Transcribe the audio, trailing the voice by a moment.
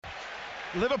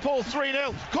Liverpool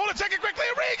 3-0. Corner taken quickly.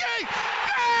 Origi!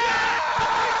 Yeah!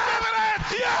 He's given it!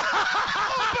 Yeah!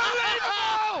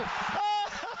 Unbelievable!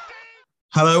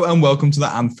 Hello and welcome to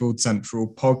the Anfield Central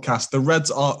podcast. The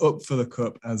Reds are up for the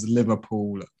cup as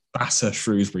Liverpool batter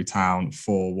Shrewsbury Town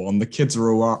 4-1. The kids are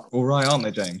all right, aren't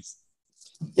they, James?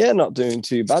 Yeah, not doing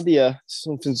too bad. Yeah,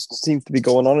 something seems to be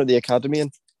going on at the academy,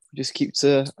 and we just keep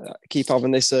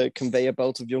having this conveyor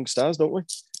belt of young stars, don't we?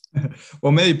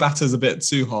 Well, maybe batter's a bit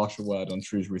too harsh a word on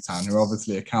Shrewsbury Town, who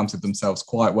obviously accounted themselves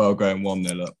quite well going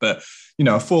 1-0 up. But, you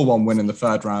know, a 4-1 win in the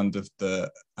third round of the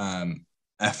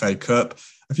FA Cup.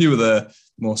 A few of the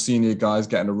more senior guys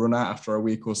getting a run out after a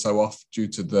week or so off due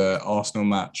to the Arsenal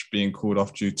match being called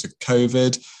off due to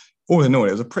COVID. All in all,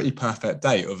 it was a pretty perfect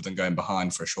day other than going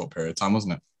behind for a short period of time,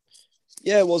 wasn't it?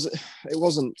 Yeah, it was. It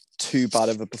wasn't too bad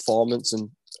of a performance, and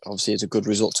obviously it's a good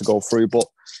result to go through. But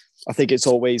I think it's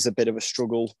always a bit of a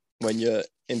struggle when you're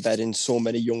embedding so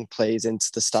many young players into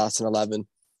the starting 11,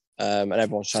 and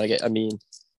everyone's trying to get. I mean,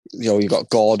 you got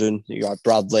Gordon, you got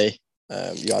Bradley,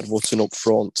 you had Wootton up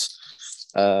front,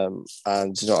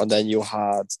 and then you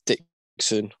had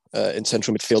Dixon in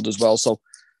central midfield as well. So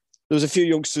there was a few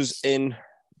youngsters in,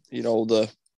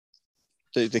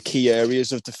 the key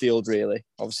areas of the field, really.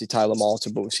 Obviously, Tyler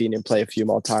Morton, but we've seen him play a few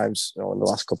more times in the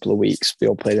last couple of weeks. We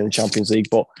all played in the Champions League.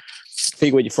 But I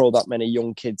think when you throw that many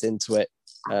young kids into it,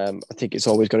 I think it's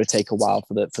always going to take a while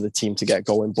for the team to get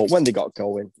going. But when they got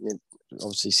going, you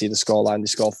obviously see the scoreline. They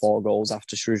score 4 goals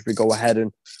after Shrewsbury go ahead.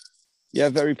 And yeah,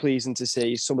 very pleasing to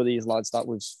see some of these lads that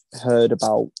we've heard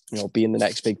about, being the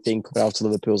next big thing coming out of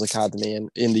Liverpool's academy and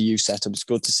in the youth setup. It's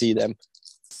good to see them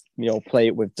play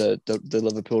it with the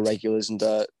Liverpool regulars and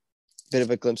a bit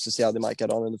of a glimpse to see how they might get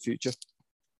on in the future.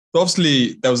 But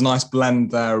obviously, there was a nice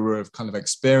blend there of kind of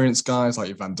experienced guys like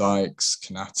your Van Dijks,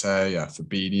 Konate,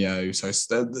 Fabinho.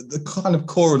 So the kind of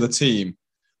core of the team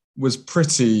was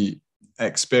pretty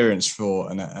experienced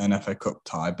for an FA Cup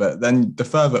tie. But then the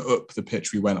further up the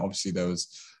pitch we went, obviously there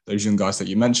was those young guys that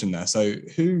you mentioned there. So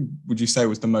who would you say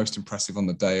was the most impressive on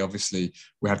the day? Obviously,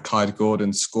 we had Kai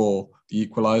Gordon score the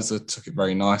equaliser, took it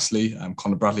very nicely.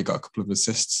 Conor Bradley got a couple of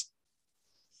assists.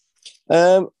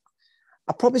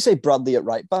 I'd probably say Bradley at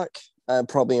right back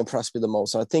probably impressed me the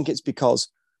most. And I think it's because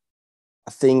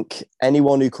I think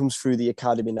anyone who comes through the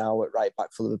academy now at right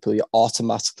back for Liverpool, you're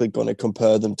automatically going to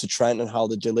compare them to Trent and how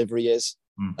the delivery is.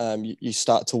 You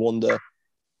start to wonder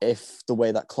if the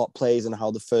way that Klopp plays and how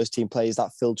the first team plays,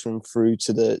 that filtering through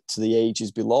to the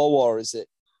ages below, or is it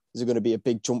going to be a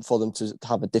big jump for them to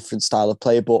have a different style of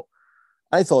play? But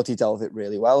I thought he dealt with it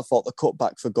really well. I thought the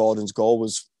cutback for Gordon's goal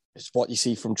was what you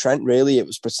see from Trent, really. It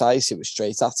was precise. It was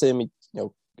straight at him.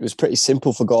 It was pretty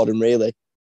simple for Gordon, really.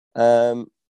 So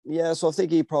I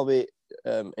think he probably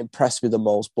impressed me the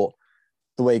most, but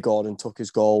the way Gordon took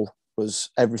his goal was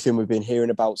everything we've been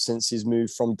hearing about since his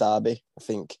move from Derby. I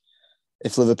think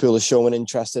if Liverpool is showing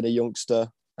interest in a youngster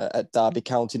at Derby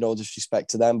County, no disrespect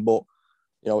to them, but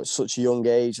at such a young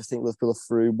age, I think Liverpool have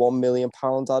threw £1 million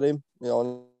at him.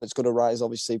 And it's going to rise,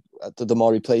 obviously, the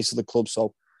more he plays for the club.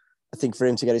 So I think for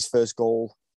him to get his first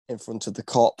goal in front of the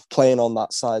Kop, playing on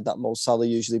that side that Mo Salah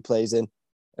usually plays in,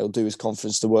 it'll do his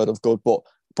confidence the word of good. But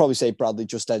I'd probably say Bradley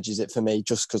just edges it for me,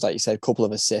 just because, like you said, a couple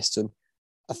of assists, and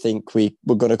I think we're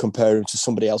going to compare him to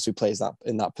somebody else who plays that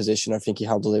in that position. I think he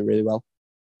handled it really well.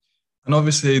 And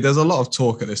obviously, there's a lot of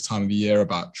talk at this time of the year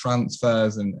about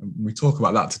transfers, and we talk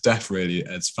about that to death, really,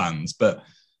 as fans. But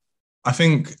I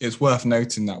think it's worth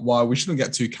noting that while we shouldn't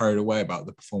get too carried away about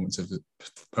the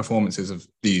performances of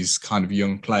these kind of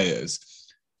young players,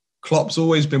 Klopp's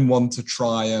always been one to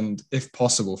try and, if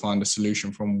possible, find a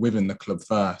solution from within the club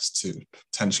first to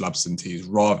potential absentees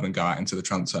rather than go out into the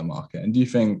transfer market. And do you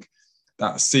think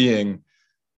that seeing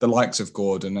the likes of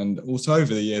Gordon, and also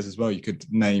over the years as well, you could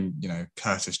name,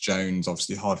 Curtis Jones,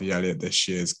 obviously Harvey Elliott this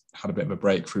year's had a bit of a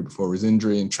breakthrough before his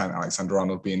injury, and Trent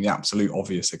Alexander-Arnold being the absolute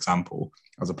obvious example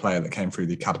as a player that came through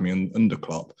the academy under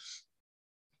Klopp.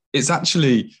 It's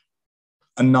actually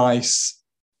a nice,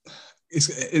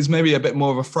 it's maybe a bit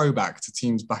more of a throwback to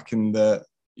teams back in the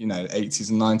 80s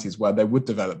and 90s where they would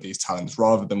develop these talents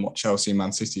rather than what Chelsea and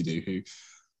Man City do, who,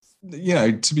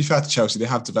 to be fair to Chelsea, they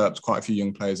have developed quite a few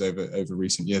young players over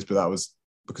recent years, but that was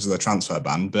because of their transfer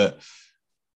ban. But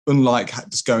unlike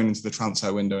just going into the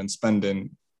transfer window and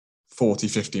spending 40,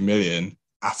 50 million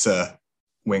at a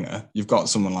winger, you've got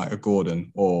someone like a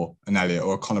Gordon or an Elliott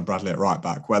or a Conor Bradley at right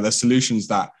back, where there's solutions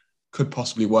that could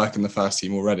possibly work in the first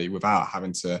team already without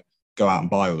having to go out and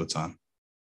buy all the time.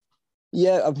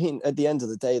 Yeah, I mean, at the end of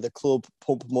the day, the club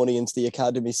pump money into the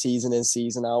academy season in,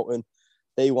 season out, and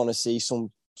they want to see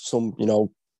some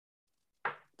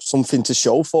something to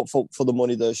show for the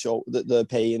money that they're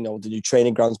paying. You know, the new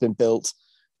training ground's been built.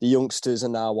 The youngsters are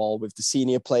now all with the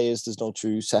senior players. There's no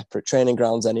true separate training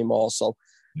grounds anymore. So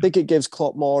I think it gives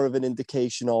Klopp more of an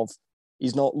indication of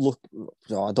he's not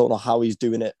I don't know how he's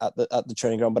doing it at the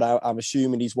training ground, but I'm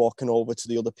assuming he's walking over to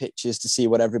the other pitches to see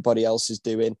what everybody else is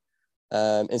doing,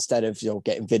 instead of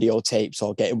getting videotapes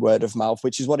or getting word of mouth,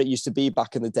 which is what it used to be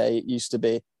back in the day. It used to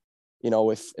be,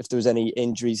 if there was any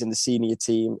injuries in the senior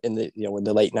team in the in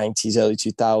the late 90s, early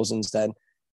 2000s, then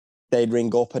they'd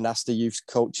ring up and ask the youth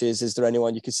coaches, is there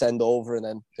anyone you could send over? And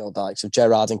then the likes of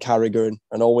Gerrard and Carragher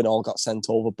and Owen all got sent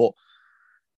over. But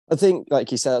I think,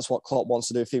 like you said, that's what Klopp wants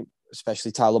to do. I think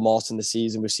especially Tyler Morton this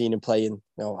season, we've seen him playing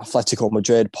Atletico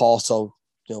Madrid, Porto,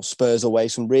 Spurs away,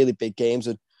 some really big games.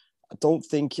 And I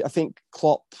think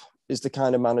Klopp is the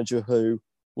kind of manager who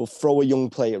will throw a young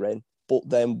player in, but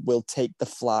then will take the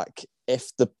flak if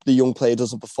the young player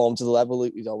doesn't perform to the level.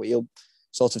 He'll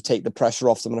sort of take the pressure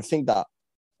off them. And I think that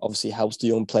obviously helps the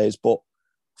young players, but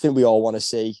I think we all want to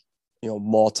see,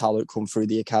 more talent come through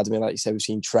the academy. Like you said, we've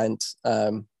seen Trent.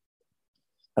 And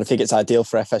I think it's ideal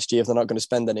for FSG. If they're not going to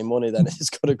spend any money, then it's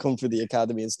got to come through the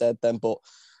academy instead then. But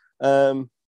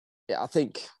I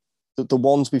think the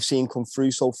ones we've seen come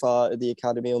through so far at the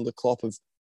academy under Klopp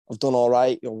have done all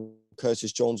right.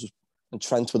 Curtis Jones and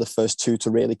Trent were the first two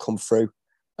to really come through.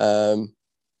 And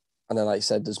then, like I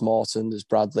said, there's Morton, there's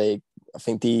Bradley. I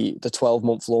think the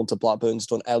 12-month loan to Blackburn's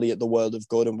done Elliot the world of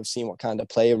good, and we've seen what kind of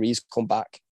player he's come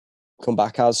back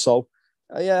as. So,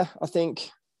 I think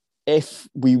if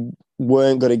we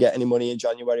weren't going to get any money in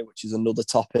January, which is another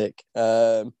topic,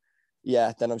 then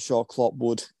I'm sure Klopp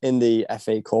would, in the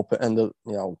FA Cup, and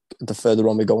the further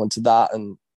on we go into that,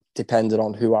 and depending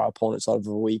on who our opponents are over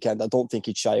the weekend, I don't think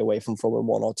he'd shy away from throwing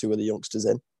one or two of the youngsters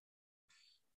in.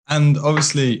 And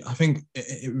obviously, I think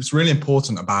it was really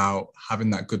important about having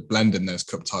that good blend in those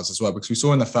cup ties as well, because we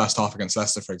saw in the first half against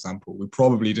Leicester, for example, we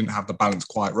probably didn't have the balance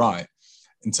quite right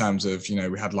in terms of,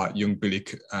 we had like young Billy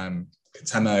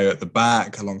Cateno at the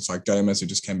back alongside Gomez, who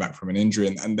just came back from an injury,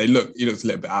 and he looked a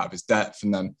little bit out of his depth.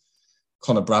 And then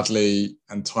Connor Bradley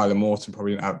and Tyler Morton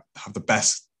probably didn't have the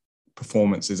best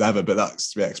performances ever, but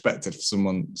that's to be expected for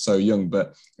someone so young.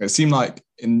 But it seemed like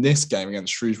in this game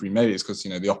against Shrewsbury, maybe it's because,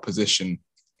 the opposition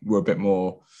were a bit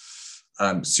more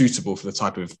suitable for the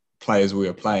type of players we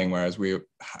were playing, whereas we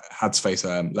had to face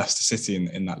Leicester City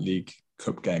in that League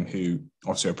Cup game, who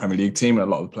obviously are a Premier League team, and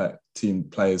a lot of the team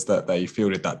players that they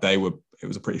fielded that day it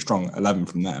was a pretty strong 11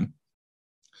 from them.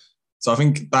 So I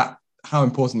think that how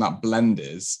important that blend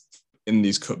is in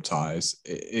these cup ties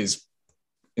is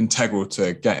integral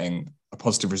to getting a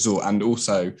positive result, and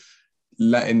also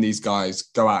letting these guys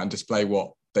go out and display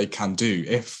what they can do.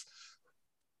 If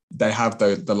they have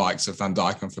the likes of Van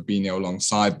Dijk and Fabinho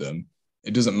alongside them,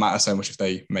 it doesn't matter so much if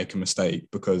they make a mistake,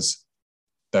 because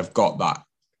they've got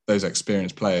those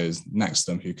experienced players next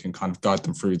to them who can kind of guide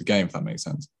them through the game, if that makes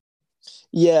sense.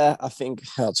 Yeah, I think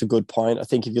that's a good point. I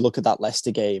think if you look at that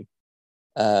Leicester game,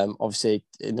 obviously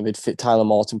in the midfield, Tyler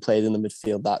Morton played in the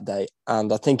midfield that day.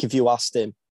 And I think if you asked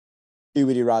him, who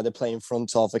would he rather play in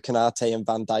front of, a Konate and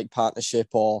Van Dijk partnership,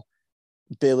 or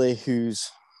Billy,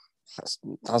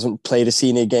 hasn't played a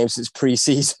senior game since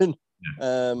pre-season.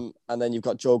 Yeah. And then you've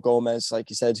got Joe Gomez, like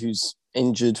you said, who's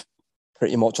injured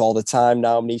pretty much all the time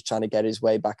now, and he's trying to get his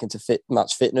way back into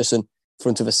match fitness and in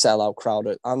front of a sellout crowd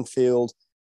at Anfield.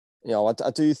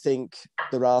 I do think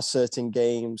there are certain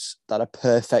games that are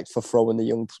perfect for throwing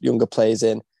the younger players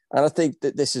in, and I think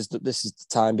that this is the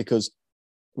time, because,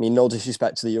 no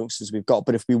disrespect to the youngsters we've got,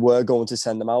 but if we were going to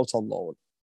send them out on loan,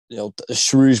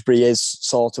 Shrewsbury is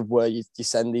sort of where you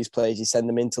send these players, you send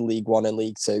them into League One and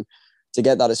League Two to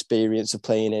get that experience of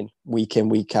playing in, week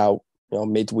out,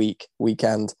 midweek,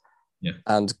 weekend,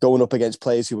 and going up against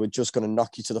players who are just going to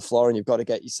knock you to the floor, and you've got to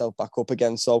get yourself back up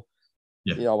again. So,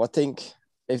 I think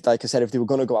if they were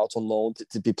going to go out on loan,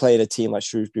 to be playing a team like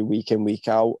Shrewsbury week in, week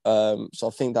out. So I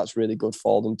think that's really good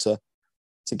for them to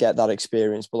get that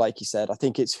experience. But like you said, I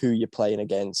think it's who you're playing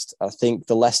against. I think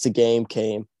the Leicester game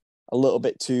came a little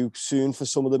bit too soon for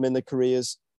some of them in their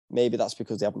careers. Maybe that's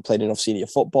because they haven't played enough senior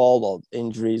football, or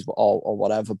injuries, or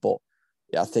whatever. But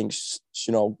I think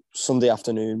Sunday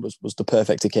afternoon was the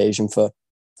perfect occasion for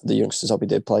the youngsters that we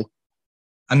did play.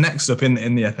 And next up in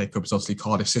the FA Cup is obviously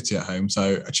Cardiff City at home,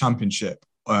 so a Championship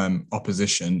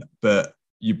opposition. But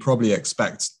you probably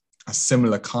expect a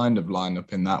similar kind of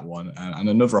lineup in that one, and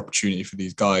another opportunity for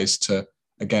these guys to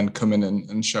again come in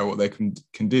and show what they can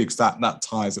do, because that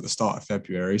ties at the start of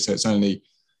February, so it's only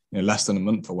less than a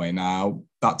month away now.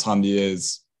 That time of the year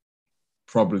is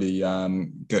probably we're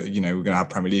going to have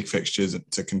Premier League fixtures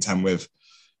to contend with,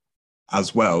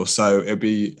 as well. So it'd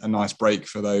be a nice break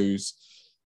for the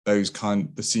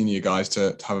senior guys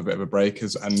to have a bit of a break,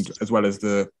 as well as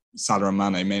the Salah and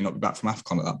Mane may not be back from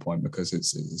AFCON at that point, because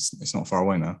it's not far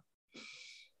away now.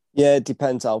 Yeah, it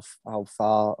depends how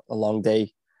far along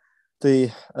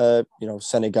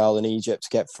Senegal and Egypt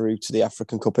get through to the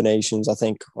African Cup of Nations. I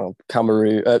think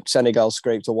Senegal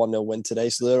scraped a 1-0 win today,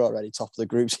 so they're already top of the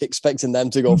groups, expecting them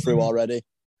to go through already.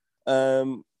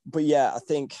 But yeah, I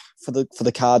think for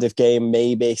the Cardiff game,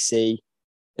 maybe see,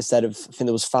 instead of, I think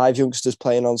there was 5 youngsters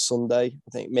playing on Sunday,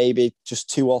 I think maybe just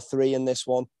 2 or 3 in this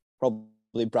one.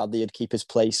 Probably Bradley would keep his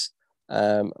place.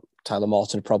 Tyler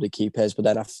Morton would probably keep his, but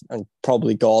then and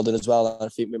probably Gordon as well. I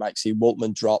think we might see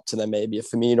Woltman dropped, and then maybe a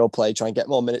Firmino play, try and get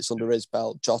more minutes under his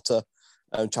belt. Jota,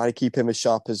 try to keep him as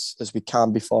sharp as we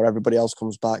can before everybody else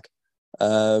comes back.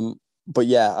 But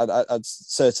yeah, I'd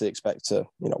certainly expect 2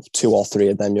 or 3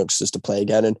 of them youngsters to play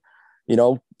again. And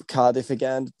Cardiff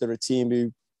again, they're a team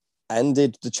who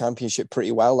ended the Championship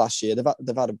pretty well last year.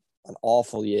 They've had an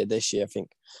awful year this year. I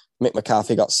think Mick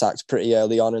McCarthy got sacked pretty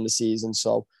early on in the season,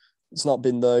 so it's not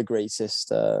been their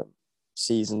greatest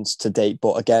seasons to date.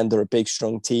 But again, they're a big,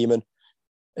 strong team, and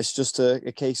it's just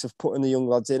a case of putting the young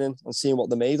lads in and seeing what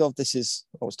they're made of. It's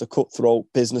the cutthroat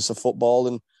business of football,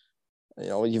 and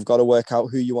you've got to work out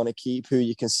who you want to keep, who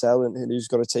you can sell, and who's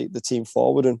got to take the team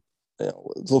forward. And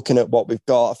looking at what we've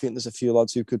got, I think there's a few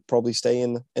lads who could probably stay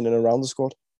in and around the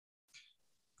squad.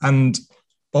 And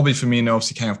Bobby Firmino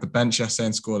obviously came off the bench yesterday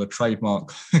and scored a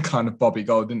trademark kind of Bobby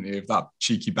goal, didn't he, with that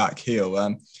cheeky back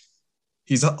heel.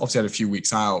 He's obviously had a few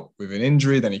weeks out with an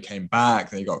injury, then he came back,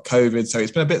 then he got COVID. So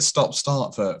it's been a bit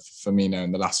stop-start for Firmino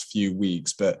in the last few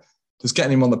weeks. But just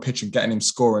getting him on the pitch and getting him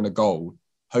scoring a goal,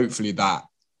 hopefully that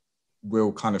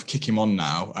will kind of kick him on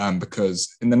now,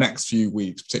 because in the next few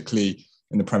weeks, particularly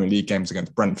in the Premier League games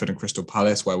against Brentford and Crystal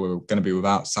Palace, where we're going to be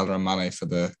without Salah and Mane for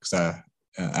the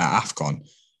AFCON,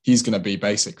 he's going to be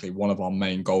basically one of our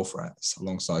main goal threats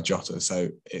alongside Jota. So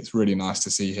it's really nice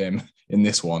to see him in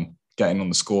this one, getting on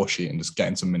the score sheet and just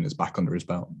getting some minutes back under his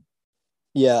belt.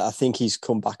 Yeah, I think he's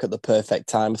come back at the perfect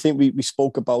time. I think we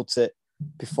spoke about it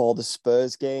before the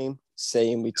Spurs game,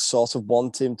 saying we'd sort of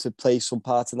want him to play some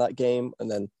part in that game,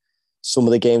 and then some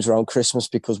of the games around Christmas,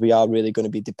 because we are really going to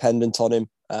be dependent on him.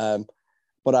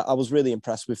 But I was really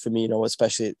impressed with Firmino,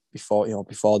 especially before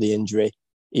the injury.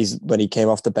 When he came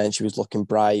off the bench, he was looking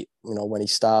bright. When he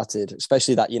started,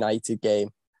 especially that United game,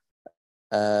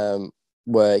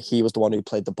 where he was the one who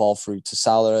played the ball through to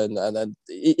Salah, and then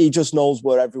he just knows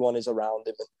where everyone is around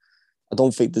him. And I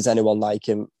don't think there's anyone like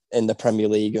him in the Premier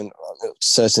League, and I've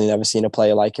certainly never seen a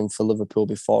player like him for Liverpool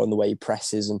before, in the way he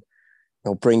presses and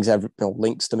brings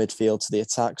links the midfield to the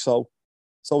attack. So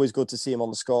it's always good to see him on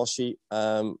the score sheet.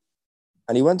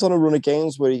 And he went on a run of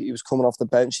games where he was coming off the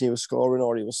bench and he was scoring,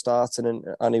 or he was starting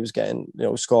and he was getting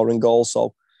scoring goals.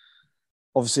 So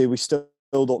obviously we still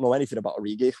don't know anything about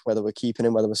Origi, whether we're keeping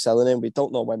him, whether we're selling him. We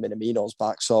don't know when Minamino's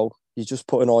back. So you're just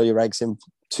putting all your eggs in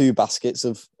 2 baskets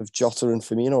of Jota and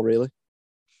Firmino, really.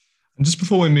 And just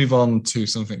before we move on to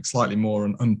something slightly more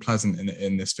unpleasant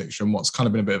in this fixture, and what's kind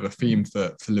of been a bit of a theme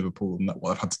for Liverpool and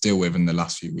what I've had to deal with in the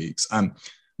last few weeks,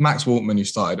 Max Woltman, who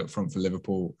started up front for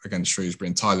Liverpool against Shrewsbury,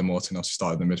 and Tyler Morton also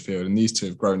started in the midfield, and these two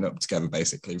have grown up together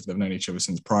basically. They've known each other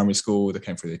since primary school. They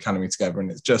came through the academy together,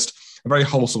 and it's just a very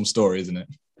wholesome story, isn't it?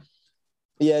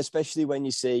 Yeah, especially when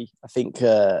you see, I think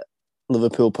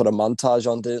Liverpool put a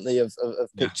montage on, didn't they, of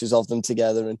pictures of them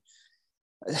together. And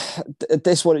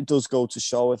this what it does go to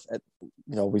show. If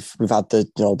we've had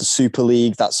the Super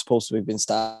League that's supposed to have been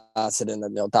started, and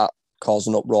then that caused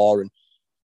an uproar. And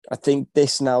I think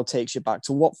this now takes you back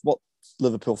to what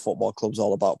Liverpool Football Club's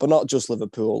all about, but not just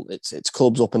Liverpool. It's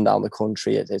clubs up and down the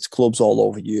country. It's clubs all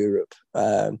over Europe.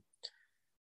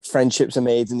 Friendships are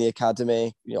made in the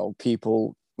academy.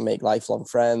 People make lifelong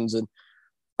friends, and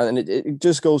it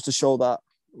just goes to show that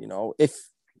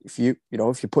if you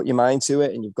put your mind to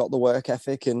it and you've got the work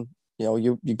ethic, and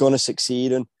you're going to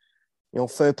succeed, and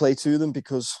fair play to them,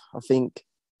 because I think,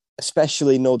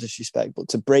 especially, no disrespect, but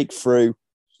to break through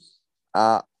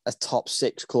at a top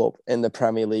 6 club in the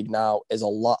Premier League now is a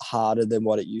lot harder than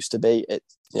what it used to be.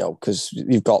 Because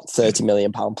you've got £30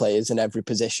 million players in every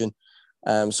position.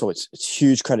 So it's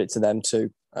huge credit to them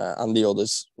too, and the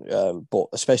others, but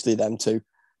especially them too.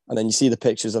 And then you see the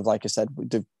pictures of, like I said,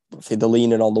 they're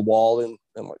leaning on the wall, and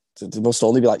there must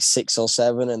only be like 6 or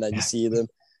 7, and then you see them,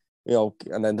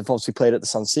 and then they've obviously played at the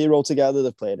San Siro together.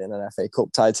 They've played in an FA Cup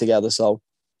tie together. So,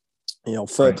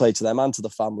 fair play to them and to the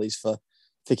families for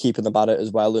keeping them at it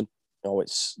as well. And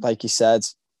it's like you said,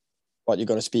 what you're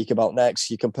going to speak about next.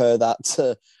 You compare that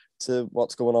to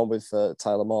what's going on with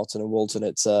Tyler Morton and Walton.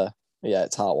 It's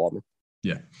heartwarming.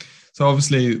 Yeah. So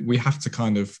obviously we have to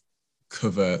kind of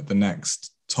cover the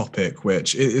next topic,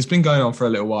 which it's been going on for a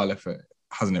little while, if it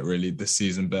hasn't it really this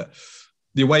season. But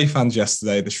the away fans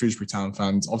yesterday, the Shrewsbury Town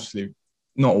fans, obviously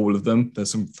not all of them.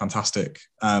 There's some fantastic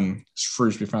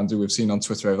Shrewsbury fans who we've seen on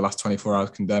Twitter over the last 24 hours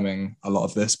condemning a lot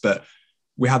of this. But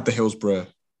we had the Hillsborough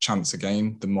chants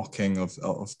again, the mocking of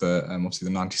the obviously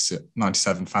the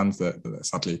 97 fans that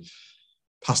sadly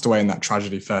passed away in that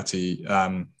tragedy 30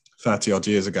 odd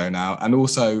years ago now, and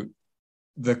also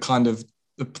the kind of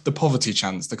the poverty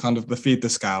chants, the kind of the feed the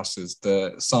Scousers,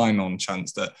 the sign-on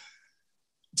chants that,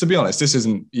 to be honest, this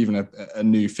isn't even a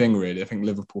new thing really. I think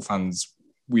Liverpool fans,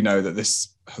 we know that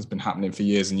this has been happening for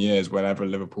years and years. Whenever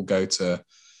Liverpool go to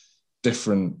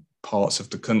different parts of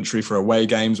the country for away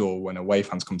games, or when away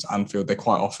fans come to Anfield, they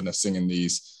quite often are singing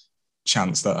these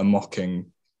chants that are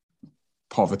mocking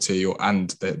poverty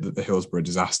and the Hillsborough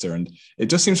disaster. And it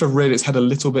just seems to have reared its head a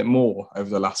little bit more over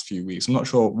the last few weeks. I'm not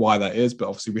sure why that is, but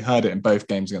obviously we heard it in both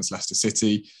games against Leicester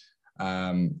City.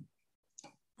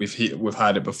 We've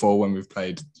heard it before when we've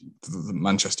played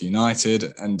Manchester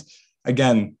United, and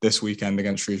again this weekend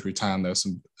against Shrewsbury Town. There were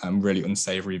some really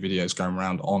unsavoury videos going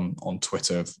around on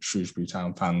Twitter of Shrewsbury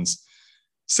Town fans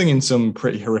singing some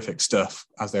pretty horrific stuff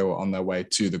as they were on their way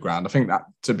to the ground. I think that,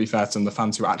 to be fair to them, the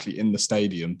fans who were actually in the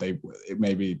stadium, it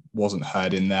maybe wasn't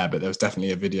heard in there, but there was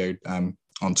definitely a video on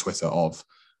Twitter of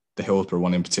the Hillsborough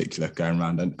one in particular going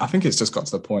around. And I think it's just got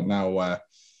to the point now where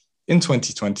in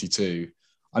 2022,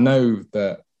 I know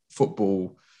that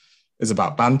football is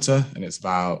about banter and it's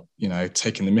about,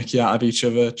 taking the mickey out of each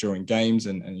other during games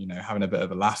and having a bit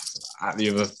of a laugh at the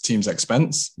other team's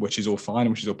expense, which is all fine,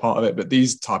 which is all part of it. But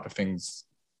these type of things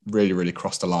really, really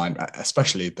cross the line,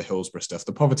 especially the Hillsborough stuff.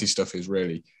 The poverty stuff is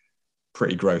really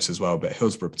pretty gross as well, but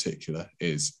Hillsborough in particular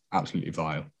is absolutely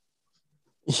vile.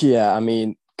 Yeah, I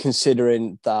mean,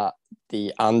 considering that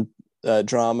the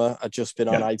drama had just been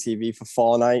on ITV for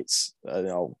 4 nights,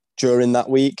 during that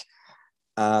week,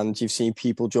 and you've seen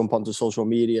people jump onto social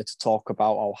media to talk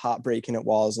about how heartbreaking it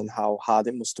was and how hard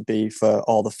it must be for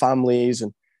all the families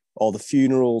and all the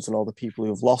funerals and all the people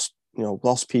who've lost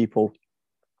people.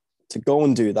 To go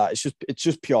and do that, it's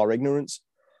just pure ignorance.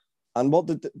 And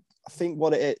people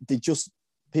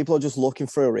are just looking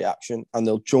for a reaction, and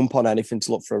they'll jump on anything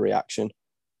to look for a reaction.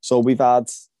 So we've had,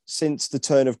 since the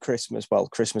turn of Christmas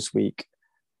week,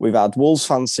 we've had Wolves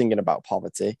fans singing about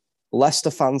poverty,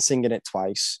 Leicester fans singing it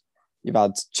twice. You've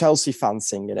had Chelsea fans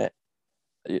singing it.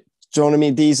 Do you know what I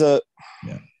mean? These are,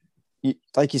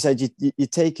 like you said,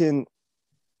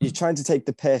 you're trying to take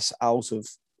the piss out of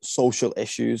social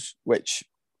issues, which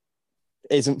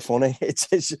isn't funny. It's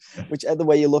whichever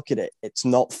way you look at it, it's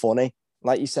not funny.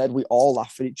 Like you said, we all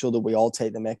laugh at each other. We all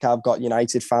take the mick. I've got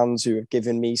United fans who have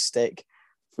given me stick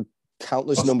for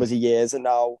countless numbers of years, and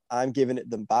now I'm giving it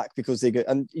them back because they go,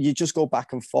 and you just go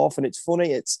back and forth, and it's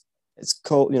funny. It's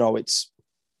cool.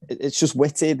 It's just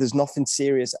witty. There's nothing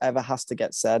serious ever has to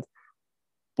get said.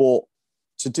 But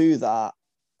to do that,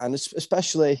 and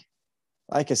especially,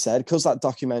 like I said, because that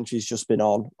documentary's just been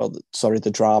on,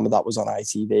 the drama that was on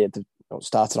ITV,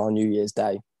 started on New Year's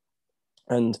Day.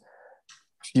 And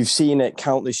you've seen it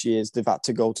countless years. They've had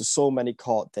to go to so many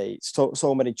court dates,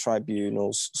 so many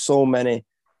tribunals, so many,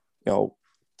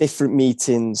 different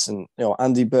meetings. And,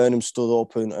 Andy Burnham stood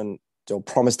up and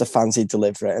promised the fans he'd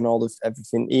deliver it, and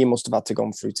everything he must have had to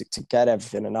go through to get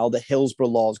everything. And now the Hillsborough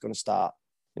law is going to start.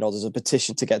 There's a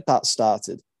petition to get that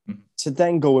started. Mm-hmm. To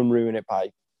then go and ruin it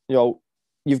by,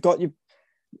 you've got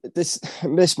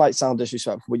this might sound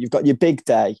disrespectful, but you've got your big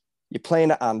day. You're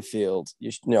playing at Anfield.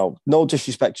 No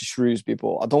disrespect to Shrewsbury,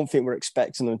 but I don't think we're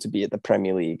expecting them to be at the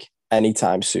Premier League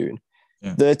anytime soon.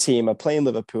 Yeah. Their team are playing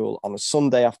Liverpool on a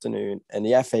Sunday afternoon in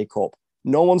the FA Cup.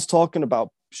 No one's talking about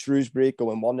Shrewsbury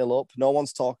going 1-0 up. No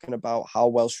one's talking about how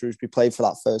well Shrewsbury played for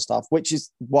that first half, which is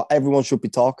what everyone should be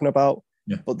talking about.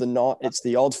 Yeah. But they're not. It's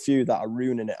the odd few that are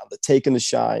ruining it, and they're taking the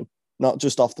shine, not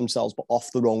just off themselves, but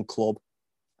off their own club.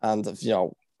 And,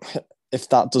 if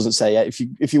that doesn't say it,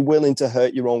 if you're willing to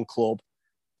hurt your own club,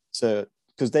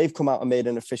 because they've come out and made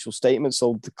an official statement,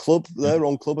 so the club, their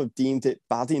own club, have deemed it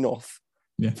bad enough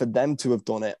for them to have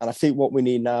done it. And I think what we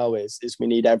need now is we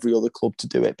need every other club to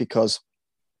do it, because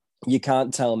you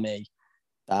can't tell me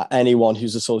that anyone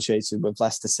who's associated with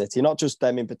Leicester City, not just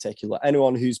them in particular,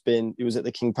 anyone who was at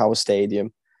the King Power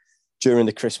Stadium during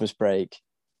the Christmas break,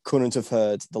 couldn't have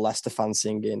heard the Leicester fans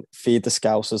singing "Feed the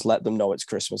Scousers, let them know it's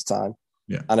Christmas time."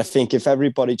 Yeah. And I think if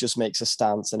everybody just makes a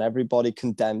stance and everybody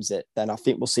condemns it, then I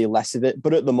think we'll see less of it.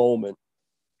 But at the moment,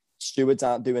 stewards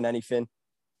aren't doing anything,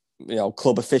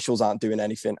 club officials aren't doing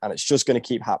anything, and it's just going to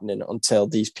keep happening until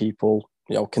these people,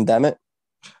 condemn it.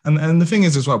 And the thing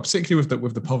is as well, particularly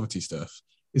with the poverty stuff,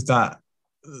 is that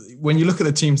when you look at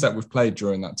the teams that we've played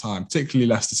during that time, particularly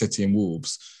Leicester City and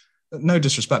Wolves, no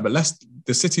disrespect, but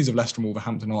the cities of Leicester and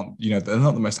Wolverhampton aren't, they're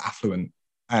not the most affluent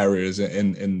areas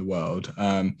in the world.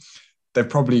 They've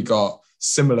probably got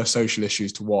similar social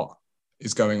issues to what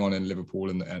is going on in Liverpool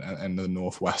and the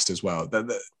Northwest as well.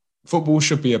 Football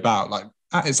should be about, like,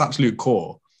 at its absolute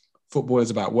core, football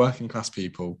is about working class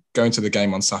people going to the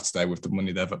game on Saturday with the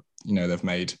money they've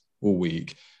made all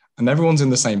week, and everyone's in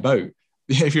the same boat.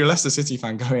 If you're a Leicester City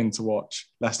fan going to watch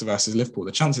Leicester versus Liverpool,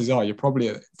 the chances are you're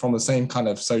probably from the same kind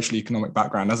of social economic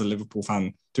background as a Liverpool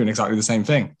fan doing exactly the same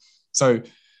thing. So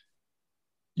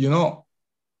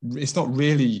it's not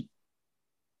really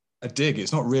a dig.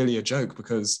 It's not really a joke,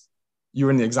 because you're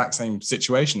in the exact same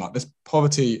situation. Like, this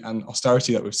poverty and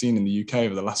austerity that we've seen in the UK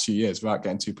over the last few years, without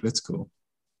getting too political,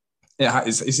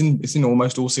 it's in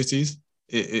almost all cities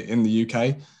in the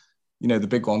UK. The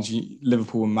big ones,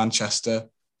 Liverpool and Manchester,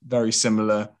 very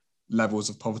similar levels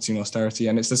of poverty and austerity.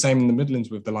 And it's the same in the Midlands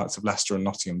with the likes of Leicester and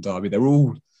Nottingham, Derby. They're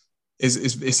all,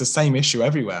 it's the same issue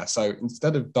everywhere. So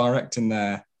instead of directing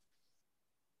their,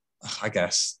 I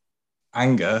guess,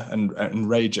 anger and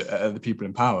rage at the people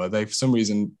in power, they for some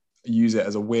reason use it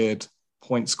as a weird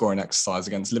point scoring exercise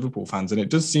against Liverpool fans. And it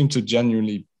does seem to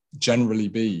generally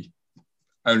be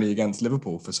only against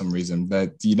Liverpool for some reason.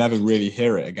 You never really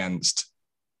hear it against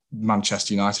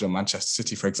Manchester United or Manchester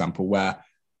City, for example, where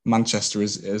Manchester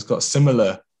has got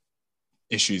similar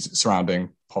issues surrounding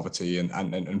poverty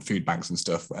and food banks and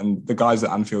stuff. And the guys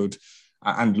at Anfield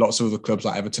and lots of other clubs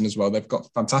like Everton as well, they've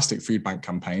got fantastic food bank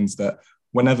campaigns that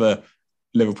whenever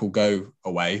Liverpool go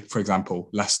away, for example,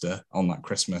 Leicester on that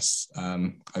Christmas,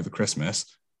 over Christmas,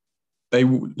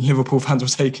 Liverpool fans were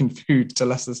taking food to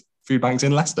Leicester's food banks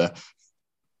in Leicester.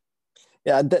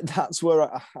 Yeah, that's where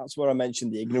I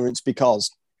mentioned the ignorance,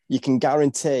 because you can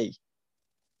guarantee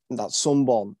that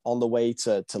someone on the way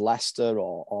to Leicester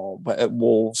or at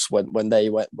Wolves when they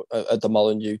went at the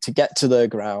Molineux to get to their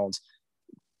ground,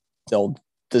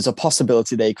 there's a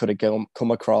possibility they could have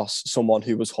come across someone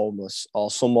who was homeless or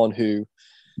someone who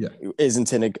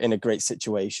isn't in a great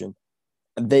situation.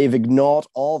 And they've ignored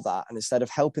all that, and instead of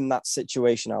helping that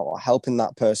situation out or helping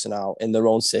that person out in their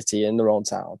own city, in their own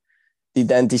town, they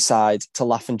then decide to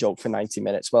laugh and joke for 90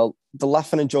 minutes. Well, the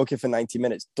laughing and joking for 90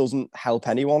 minutes doesn't help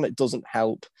anyone. It doesn't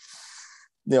help,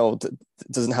 it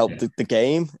doesn't help the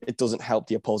game. It doesn't help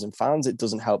the opposing fans. It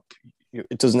doesn't help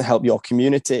your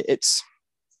community. It's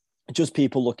just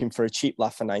people looking for a cheap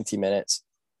laugh for 90 minutes.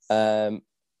 And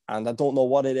I don't know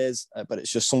what it is, but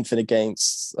it's just something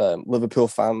against Liverpool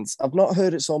fans. I've not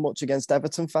heard it so much against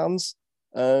Everton fans.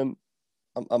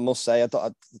 I must say, I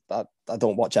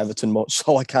don't watch Everton much,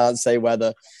 so I can't say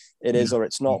whether it is or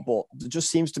it's not. But there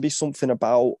just seems to be something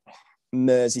about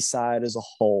Merseyside as a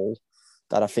whole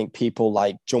that I think people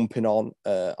like jumping on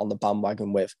the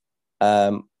bandwagon with.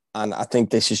 And I think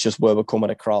this is just where we're coming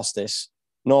across this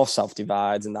north-south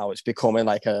divide, and now it's becoming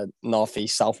like a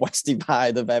north-east-south-west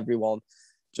divide of everyone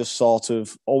just sort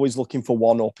of always looking for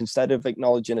one up instead of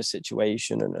acknowledging a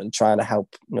situation and trying to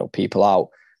help people out.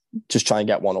 Just try and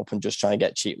get one up and just try and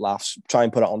get cheap laughs. Try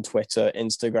and put it on Twitter,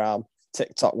 Instagram,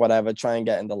 TikTok, whatever. Try and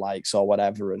get in the likes or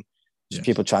whatever, and just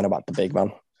people trying to whack the big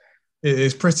man. It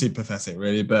is pretty pathetic,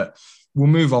 really. But we'll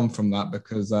move on from that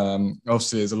because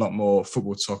obviously there's a lot more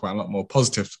football to talk about, a lot more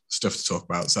positive stuff to talk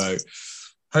about. So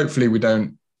hopefully we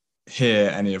don't hear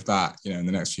any of that, in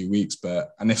the next few weeks.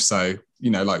 And if so,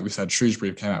 like we said,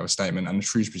 Shrewsbury came out with a statement, and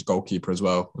Shrewsbury's goalkeeper as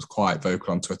well was quite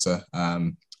vocal on Twitter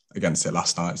against it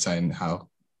last night, saying how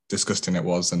disgusting it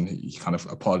was, and he kind of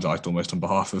apologised almost on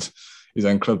behalf of his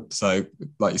own club. So,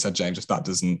 like you said, James, if that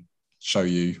doesn't show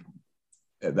you,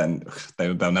 then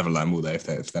they'll never learn, will they? If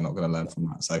they're not going to learn from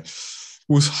that. So,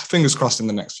 we'll fingers crossed in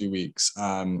the next few weeks.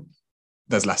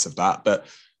 There's less of that. But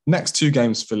next two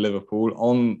games for Liverpool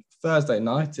on Thursday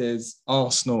night is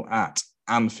Arsenal at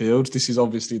Anfield. This is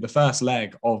obviously the first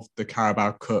leg of the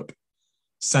Carabao Cup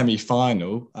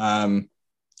semi-final.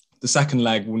 The second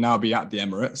leg will now be at the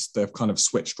Emirates. They've kind of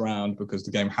switched around because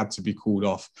the game had to be called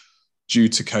off due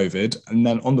to COVID. And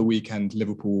then on the weekend,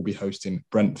 Liverpool will be hosting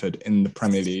Brentford in the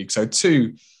Premier League. So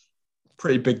two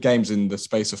pretty big games in the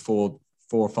space of four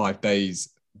or 5 days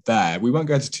there. We won't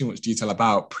go into too much detail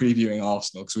about previewing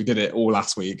Arsenal because we did it all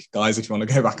last week. Guys, if you want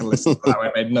to go back and listen to that,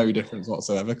 it made no difference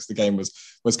whatsoever because the game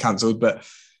was cancelled. But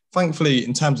thankfully,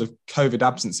 in terms of COVID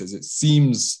absences, it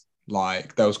seems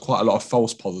like there was quite a lot of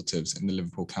false positives in the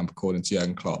Liverpool camp, according to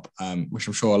Jurgen Klopp, which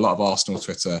I'm sure a lot of Arsenal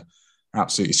Twitter are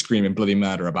absolutely screaming bloody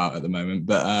murder about at the moment.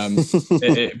 But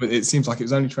it seems like it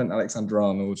was only Trent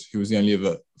Alexander-Arnold who was the only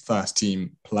other first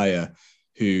team player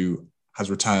who has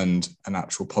returned an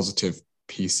actual positive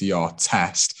PCR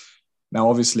test. Now,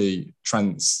 obviously,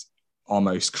 Trent's our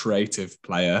most creative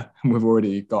player. We've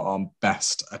already got our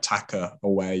best attacker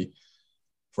away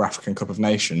for African Cup of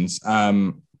Nations.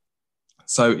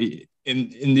 So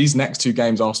in these next two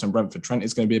games, Arsenal and Brentford, Trent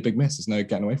is going to be a big miss. There's no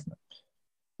getting away from it.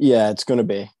 Yeah, it's going to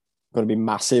be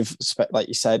massive. Like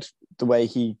you said, the way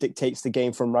he dictates the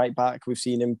game from right back, we've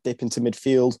seen him dip into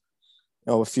midfield,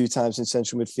 a few times in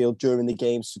central midfield during the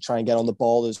games to try and get on the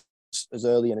ball as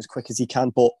early and as quick as he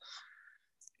can. But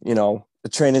the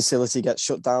training facility gets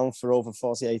shut down for over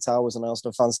 48 hours, and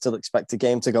Arsenal fans still expect the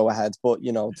game to go ahead. But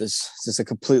there's a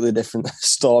completely different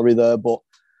story there. But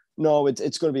no,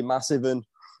 it's going to be massive, and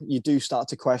you do start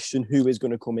to question who is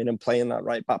going to come in and play in that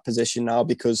right back position now,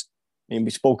 because we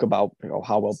spoke about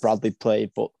how well Bradley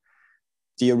played, but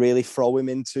do you really throw him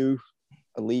into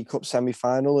a League Cup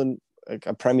semi-final and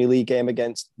a Premier League game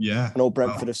against? Yeah, I know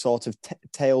Brentford have sort of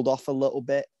tailed off a little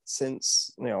bit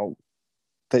since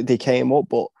they came up,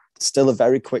 but still a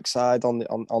very quick side on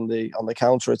the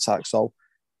counter attack. So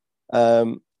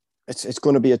it's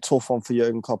going to be a tough one for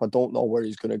Jurgen Klopp. I don't know where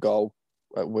he's going to go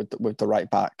with the right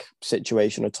back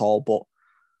situation at all, but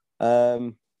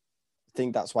I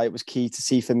think that's why it was key to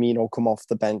see Firmino come off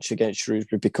the bench against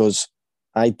Shrewsbury, because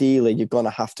ideally you're going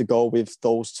to have to go with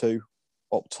those two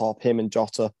up top, him and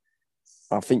Jota.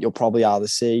 I think you'll probably either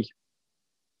see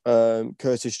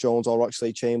Curtis Jones or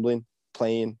Oxlade-Chamberlain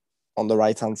playing on the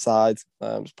right-hand side.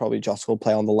 It's probably Jota will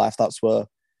play on the left. That's where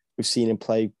we've seen him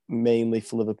play mainly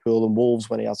for Liverpool and Wolves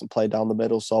when he hasn't played down the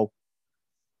middle. So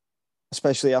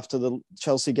especially after the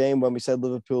Chelsea game when we said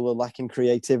Liverpool are lacking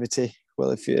creativity,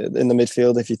 well, if you're in the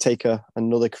midfield, if you take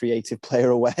another creative player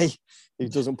away who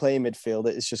doesn't play in midfield,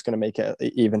 it's just going to make it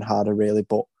even harder, really.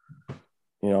 But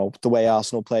the way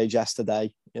Arsenal played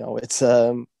yesterday,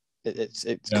 it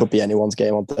could be anyone's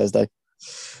game on Thursday.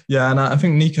 Yeah, and I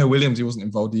think Nico Williams, he wasn't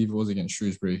involved either, was he, against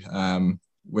Shrewsbury?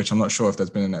 Which I'm not sure if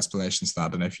there's been an explanation to that. I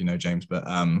don't know if you know, James, but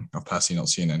I've personally not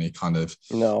seen any kind of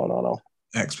no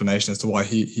explanation as to why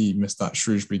he missed that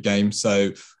Shrewsbury game.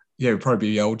 So yeah, it would probably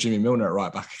be old Jimmy Milner at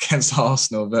right back against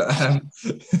Arsenal, but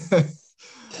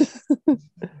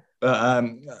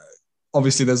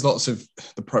obviously there's lots of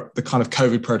the kind of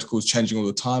COVID protocols changing all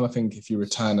the time. I think if you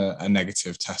return a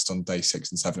negative test on day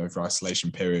 6 and 7 of your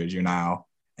isolation period, you're now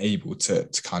able to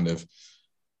kind of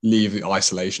leave the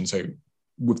isolation. So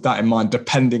with that in mind,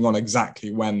 depending on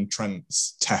exactly when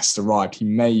Trent's test arrived, he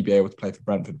may be able to play for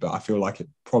Brentford, but I feel like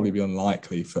it'd probably be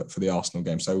unlikely for the Arsenal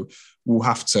game. So we'll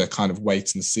have to kind of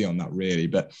wait and see on that, really.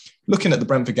 But looking at the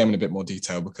Brentford game in a bit more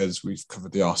detail, because we've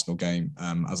covered the Arsenal game,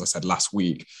 as I said, last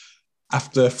week,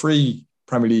 after 3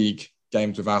 Premier League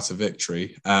games without a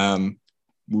victory, we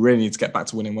really need to get back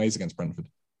to winning ways against Brentford.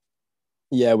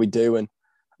 Yeah, we do. And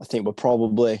I think we're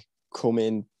probably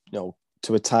coming,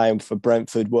 to a time for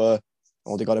Brentford where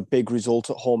they got a big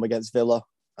result at home against Villa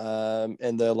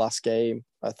in their last game.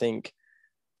 I think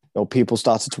people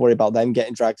started to worry about them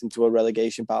getting dragged into a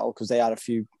relegation battle because they had a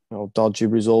few dodgy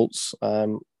results.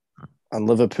 And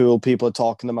Liverpool, people are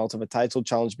talking them out of a title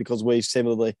challenge because we've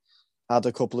similarly had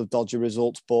a couple of dodgy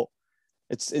results, but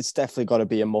it's definitely got to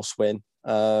be a must win.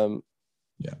 And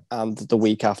the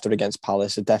week after against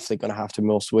Palace are definitely going to have to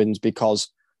must wins, because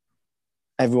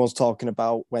everyone's talking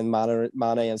about when Mane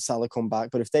and Salah come back,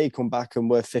 but if they come back and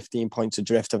we're 15 points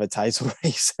adrift of a title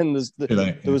race, and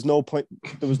there was no point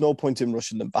in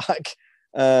rushing them back.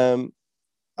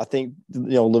 I think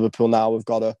Liverpool now they've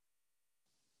got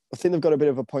a bit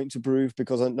of a point to prove,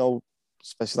 because I know,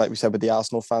 especially like we said with the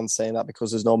Arsenal fans saying that because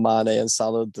there's no Mane and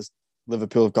Salah,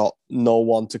 Liverpool have got no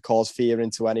one to cause fear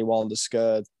into anyone. They're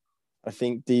scared. I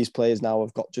think these players now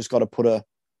have got to put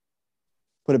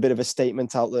a bit of a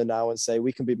statement out there now and say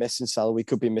we can be missing Salah, we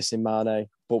could be missing Mane,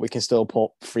 but we can still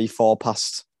put 3-4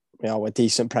 past a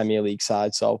decent Premier League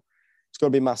side. So it's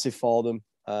going to be massive for them.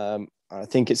 I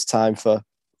think it's time for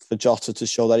Jota to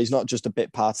show that he's not just a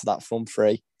bit part of that front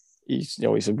three. He's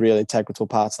a real integral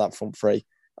part of that front three.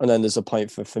 And then there's a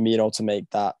point for Firmino to make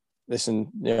that.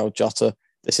 Listen, Jota,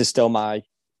 this is still my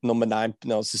number 9.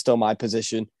 This is still my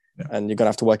position, and you're going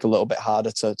to have to work a little bit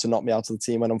harder to knock me out of the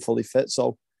team when I'm fully fit.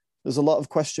 So there's a lot of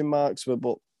question marks,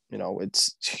 but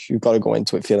you've got to go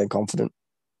into it feeling confident.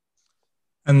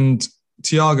 And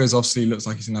Thiago's obviously looks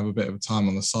like he's going to have a bit of a time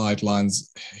on the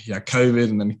sidelines. He had COVID,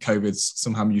 and then COVID's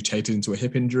somehow mutated into a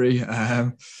hip injury.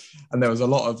 And there was a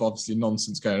lot of obviously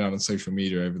nonsense going on social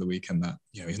media over the weekend that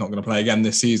he's not going to play again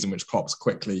this season, which Klopp's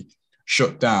quickly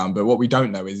shut down. But what we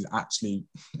don't know is actually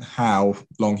how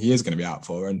long he is going to be out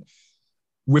for. And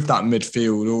with that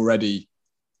midfield already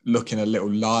looking a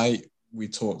little light, we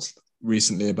talked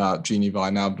recently about Gini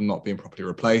Wijnaldum not being properly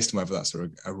replaced, and whether that's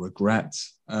a regret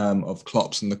of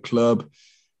Klopp's and the club.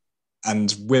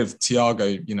 And with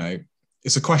Thiago,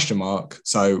 it's a question mark.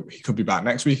 So he could be back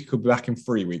next week. He could be back in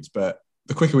 3 weeks. But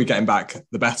the quicker we get him back,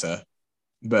 the better.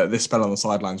 But this spell on the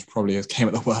sidelines probably came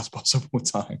at the worst possible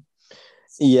time.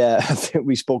 Yeah, I think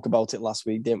we spoke about it last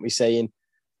week, didn't we? Saying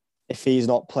if he's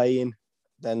not playing,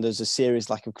 then there's a serious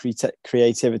lack of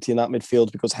creativity in that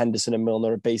midfield because Henderson and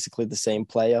Milner are basically the same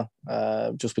player,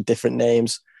 just with different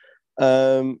names.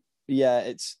 But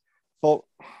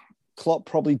Klopp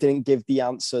probably didn't give the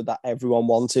answer that everyone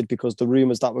wanted because the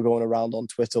rumours that were going around on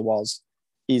Twitter was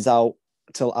he's out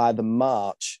till either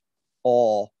March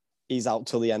or he's out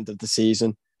till the end of the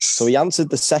season. So he answered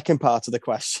the second part of the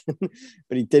question,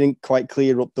 but he didn't quite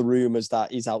clear up the rumours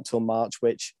that he's out till March,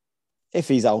 which if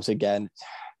he's out again,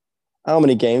 how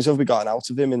many games have we gotten out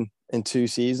of him in 2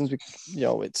 seasons?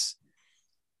 It's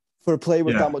for a player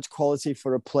with that much quality,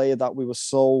 for a player that we were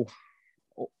so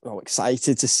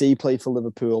excited to see play for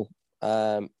Liverpool.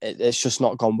 It's just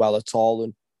not gone well at all.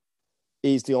 And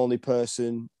he's the only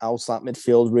person out of that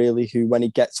midfield, really, who, when he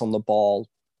gets on the ball,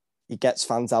 he gets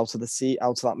fans out of the seat,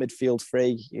 out of that midfield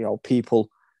free. People.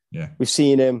 Yeah, we've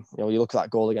seen him. You look at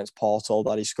that goal against Porto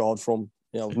that he scored from.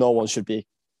 No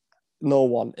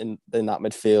one in that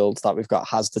midfield that we've got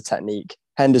has the technique.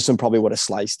 Henderson probably would have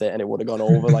sliced it and it would have gone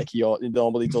over like he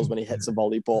normally does when he hits a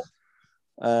volley. But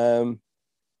some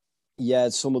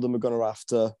of them are going to have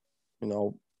to,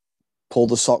 pull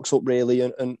the socks up really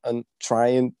and try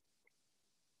and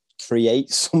create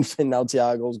something now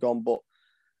Thiago's gone. But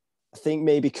I think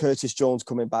maybe Curtis Jones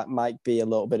coming back might be a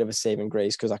little bit of a saving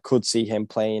grace because I could see him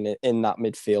playing in that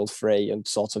midfield free and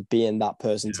sort of being that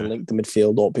person to link the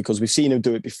midfield up because we've seen him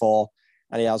do it before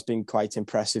and he has been quite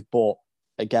impressive. But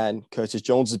again, Curtis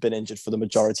Jones has been injured for the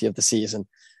majority of the season.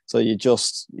 So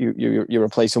you're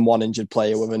replacing one injured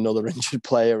player with another injured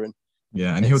player.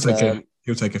 And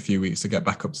he'll take a few weeks to get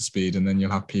back up to speed, and then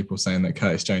you'll have people saying that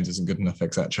Curtis Jones isn't good enough,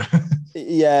 etc.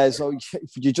 So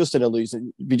you're just in a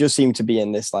losing. You just seem to be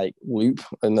in this loop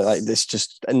and this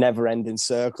just a never-ending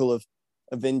circle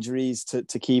of injuries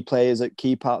to key players at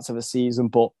key parts of a season.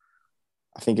 But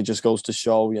I think it just goes to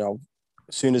show,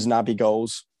 as soon as Naby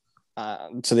goes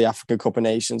to the Africa Cup of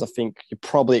Nations, I think you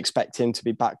probably expect him to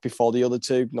be back before the other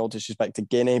two. No disrespect to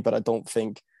Guinea, but I don't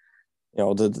think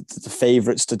the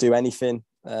favourites to do anything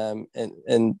in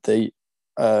the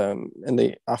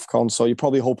AFCON. So you're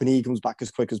probably hoping he comes back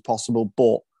as quick as possible,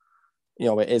 but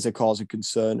it is a cause of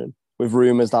concern. And with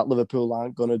rumours that Liverpool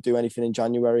aren't going to do anything in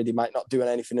January, they might not do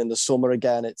anything in the summer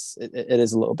again. It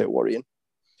is a little bit worrying.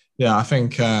 Yeah, I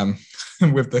think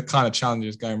with the kind of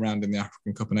challenges going around in the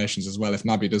African Cup of Nations as well, if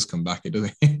Naby does come back, it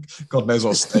doesn't. God knows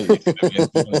what state.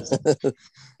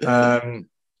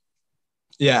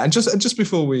 And just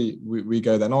before we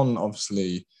go then on,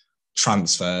 obviously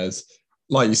transfers,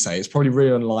 like you say, it's probably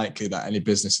really unlikely that any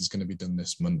business is going to be done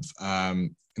this month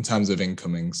in terms of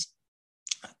incomings.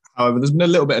 However, there's been a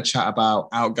little bit of chat about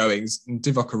outgoings.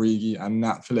 Divock Origi and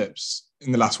Nat Phillips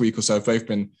in the last week or so have both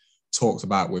been talked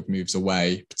about with moves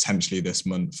away potentially this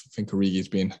month. I think Origi's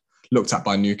been looked at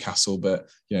by Newcastle, but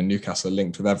Newcastle are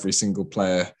linked with every single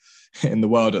player in the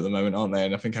world at the moment, aren't they?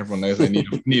 And I think everyone knows they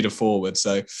need a forward.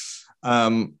 So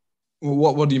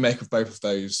what do you make of both of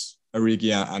those,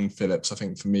 Origi and Phillips? I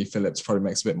think for me, Phillips probably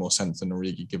makes a bit more sense than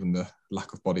Origi, given the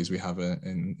lack of bodies we have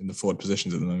in the forward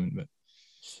positions at the moment. But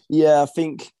yeah, I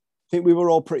think we were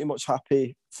all pretty much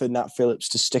happy for Nat Phillips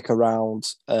to stick around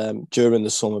during the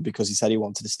summer because he said he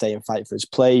wanted to stay and fight for his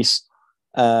place.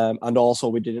 And also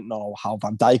we didn't know how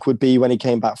Van Dijk would be when he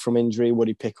came back from injury. Would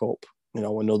he pick up,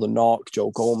 another knock?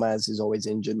 Joe Gomez is always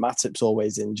injured. Matip's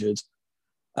always injured.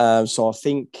 So I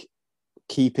think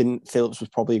keeping Phillips was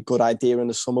probably a good idea in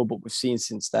the summer, but we've seen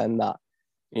since then that,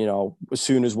 as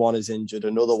soon as one is injured,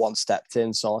 another one stepped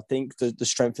in. So I think the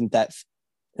strength and depth,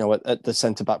 at the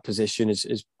centre-back position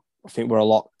is I think we're a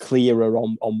lot clearer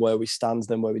on where we stand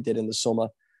than where we did in the summer.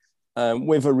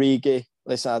 With Origi,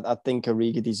 listen, I think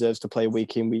Origi deserves to play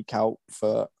week in, week out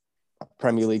for a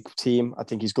Premier League team. I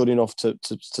think he's good enough to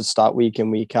start week in,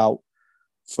 week out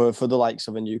for the likes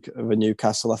of a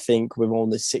Newcastle. I think with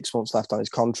only 6 months left on his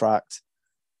contract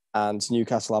and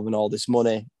Newcastle having all this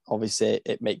money, obviously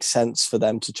it makes sense for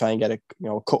them to try and get a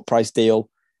cut price deal,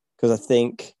 because I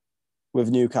think with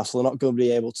Newcastle, they're not going to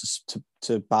be able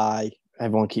to buy.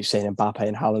 Everyone keeps saying Mbappe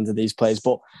and Haaland are these players,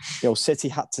 but City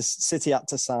had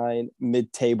to sign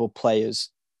mid-table players,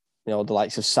 the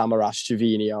likes of Samaras,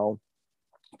 Jovino,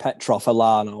 Petrov,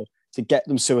 Alano, to get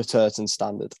them to a certain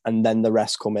standard, and then the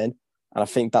rest come in. And I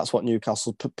think that's what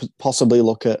Newcastle possibly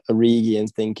look at Origi and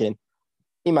thinking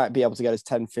he might be able to get us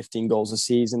 10, 15 goals a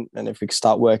season, and if we can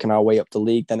start working our way up the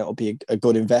league, then it'll be a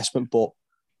good investment. But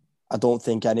I don't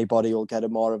think anybody will get a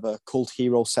more of a cult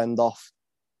hero send off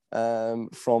from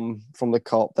the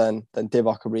Kop than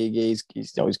Divock Origi.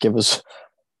 He's given us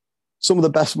some of the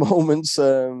best moments,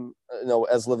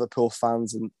 as Liverpool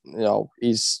fans, and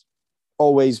he's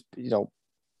always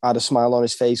had a smile on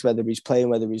his face, whether he's playing,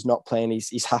 whether he's not playing.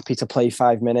 He's happy to play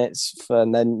 5 minutes,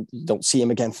 and then you don't see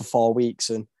him again for 4 weeks.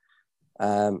 And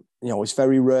it's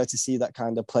very rare to see that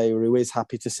kind of player who is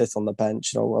happy to sit on the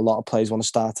bench. A lot of players want to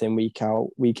start in, week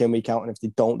in, week out, and if they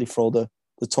don't, they throw the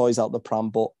toys out the pram.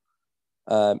 But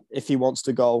if he wants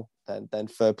to go, then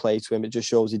fair play to him. It just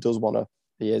shows he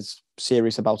is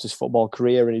serious about his football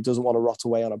career, and he doesn't want to rot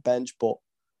away on a bench. But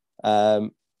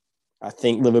I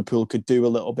think Liverpool could do a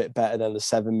little bit better than the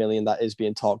 7 million that is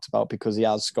being talked about, because he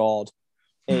has scored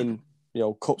in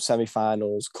cup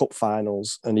semi-finals, cup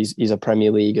finals, and he's a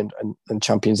Premier League and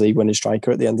Champions League winning striker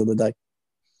at the end of the day.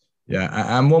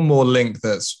 Yeah, and one more link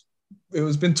it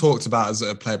was been talked about as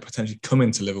a player potentially coming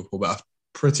to Liverpool, but I'm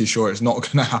pretty sure it's not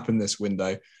going to happen this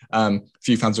window. A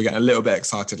few fans were getting a little bit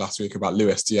excited last week about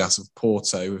Luis Diaz of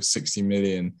Porto with 60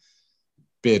 million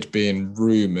bid being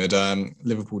rumoured.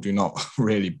 Liverpool do not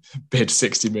really bid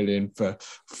 60 million for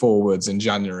forwards in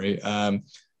January.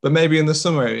 But maybe in the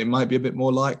summer, it might be a bit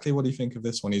more likely. What do you think of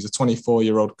this one? He's a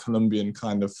 24-year-old Colombian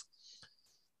kind of,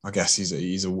 I guess he's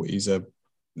a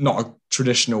not a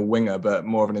traditional winger, but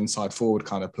more of an inside forward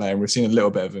kind of player. And we've seen a little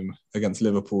bit of him against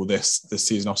Liverpool this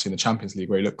season, obviously in the Champions League,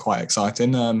 where he looked quite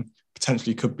exciting.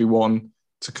 Potentially could be one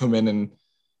to come in and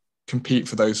compete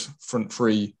for those front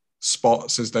three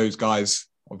spots as those guys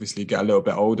obviously get a little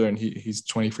bit older, and he's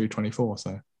 23, 24.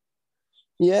 So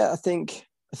yeah, I think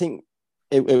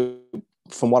it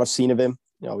from what I've seen of him,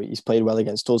 he's played well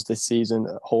against us this season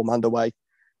at home and away. I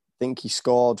think he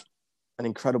scored an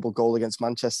incredible goal against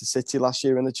Manchester City last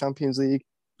year in the Champions League,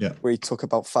 where he took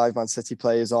about 5 Man City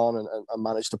players on and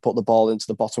managed to put the ball into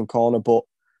the bottom corner. But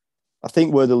I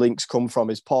think where the links come from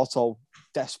is Porto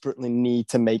desperately need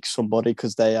to make somebody,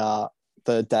 because their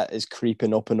debt is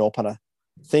creeping up and up. And I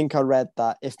think I read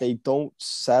that if they don't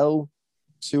sell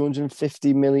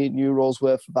 250 million euros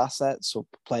worth of assets or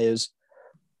players,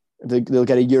 they'll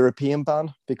get a European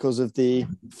ban because of the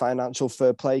financial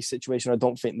fair play situation. I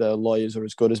don't think the lawyers are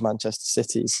as good as Manchester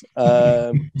City's,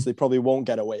 so they probably won't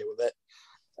get away with it.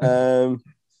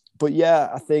 But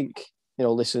yeah, I think,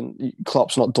 listen,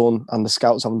 Klopp's not done, and the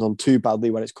scouts haven't done too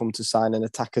badly when it's come to signing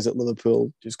attackers at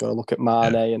Liverpool. Just got to look at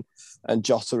Mane and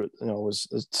Jota,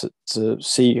 to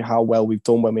see how well we've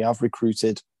done when we have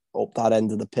recruited up that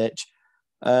end of the pitch.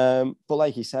 But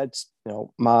like he said,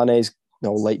 Mane's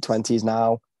late 20s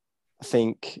now. I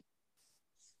think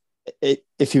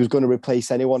if he was going to replace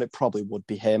anyone, it probably would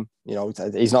be him.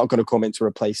 He's not going to come in to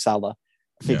replace Salah.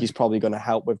 I think he's probably going to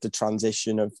help with the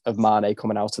transition of Mane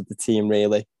coming out of the team,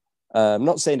 really. I'm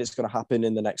not saying it's going to happen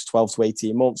in the next 12 to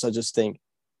 18 months. I just think,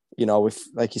 if,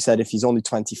 like you said, if he's only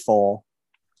 24,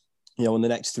 in the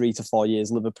next 3 to 4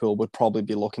 years, Liverpool would probably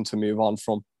be looking to move on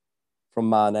from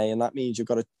Mane. And that means you've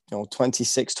got a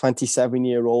 26,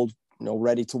 27-year-old,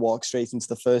 ready to walk straight into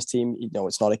the first team.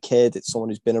 It's not a kid, it's someone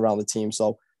who's been around the team.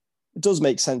 So it does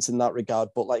make sense in that regard.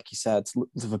 But like you said,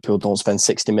 Liverpool don't spend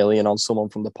 60 million on someone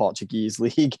from the Portuguese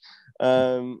league.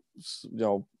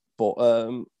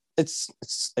 It's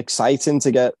exciting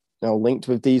to get, linked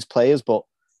with these players. But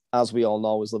as we all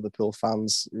know, as Liverpool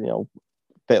fans, a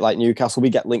bit like Newcastle, we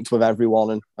get linked with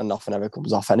everyone and nothing ever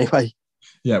comes off anyway.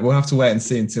 Yeah, we'll have to wait and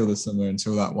see until the summer,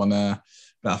 until that one.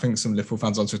 But I think some Liverpool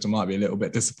fans on Twitter might be a little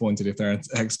bit disappointed if they're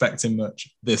expecting much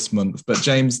this month. But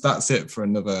James, that's it for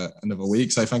another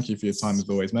week. So thank you for your time as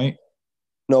always, mate.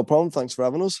 No problem. Thanks for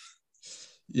having us.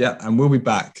 Yeah, and we'll be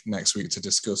back next week to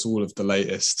discuss all of the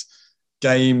latest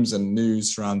games and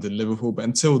news surrounding Liverpool. But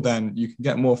until then, you can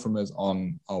get more from us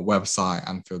on our website,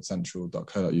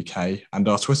 AnfieldCentral.co.uk, and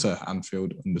our Twitter,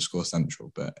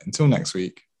 Anfield_Central. But until next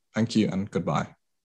week, thank you and goodbye.